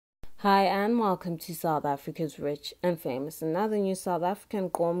Hi and welcome to South Africa's Rich and Famous. Another new South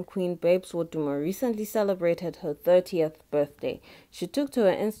African Gqom queen, Babes Wodumo, recently celebrated her 30th birthday. She took to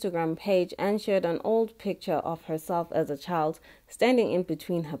her Instagram page and shared an old picture of herself as a child, standing in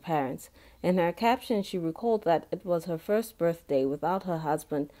between her parents. In her caption, she recalled that it was her first birthday without her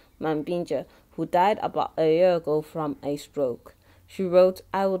husband, Mampintsha, who died about a year ago from a stroke. She wrote,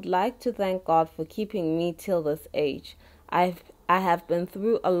 "I would like to thank God for keeping me till this age. I have been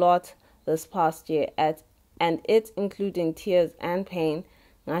through a lot this past year, and it including tears and pain.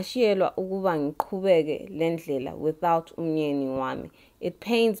 Ngashiyelwa ukuba ngiqhubeke lendlela without umyeni wami. It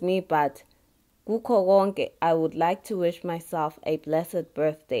pains me, but kukho konke, I would like to wish myself a blessed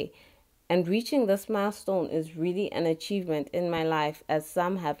birthday. And reaching this milestone is really an achievement in my life, as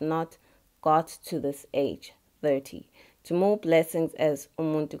some have not got to this age, 30. To more blessings as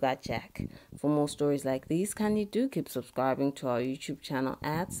umuntu Jack. For more stories like these, kindly do keep subscribing to our YouTube channel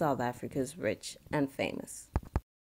at South Africa's Rich and Famous.